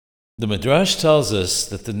The Midrash tells us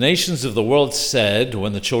that the nations of the world said,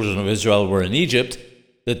 when the children of Israel were in Egypt,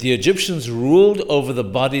 that the Egyptians ruled over the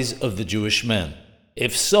bodies of the Jewish men.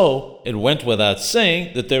 If so, it went without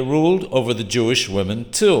saying that they ruled over the Jewish women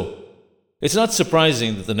too. It's not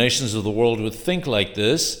surprising that the nations of the world would think like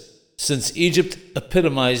this, since Egypt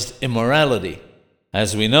epitomized immorality.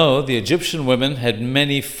 As we know, the Egyptian women had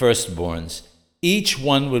many firstborns. Each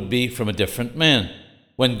one would be from a different man.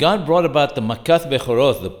 When God brought about the Makat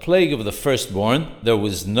Bechoroth, the plague of the firstborn, there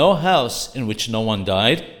was no house in which no one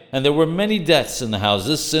died, and there were many deaths in the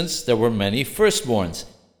houses, since there were many firstborns.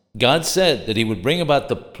 God said that He would bring about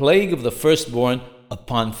the plague of the firstborn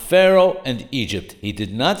upon Pharaoh and Egypt. He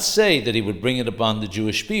did not say that He would bring it upon the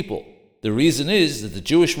Jewish people. The reason is that the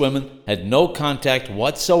Jewish women had no contact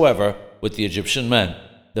whatsoever with the Egyptian men.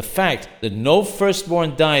 The fact that no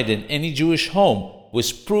firstborn died in any Jewish home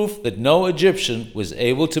was proof that no Egyptian was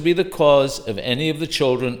able to be the cause of any of the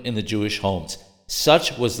children in the Jewish homes.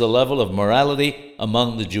 Such was the level of morality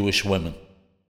among the Jewish women.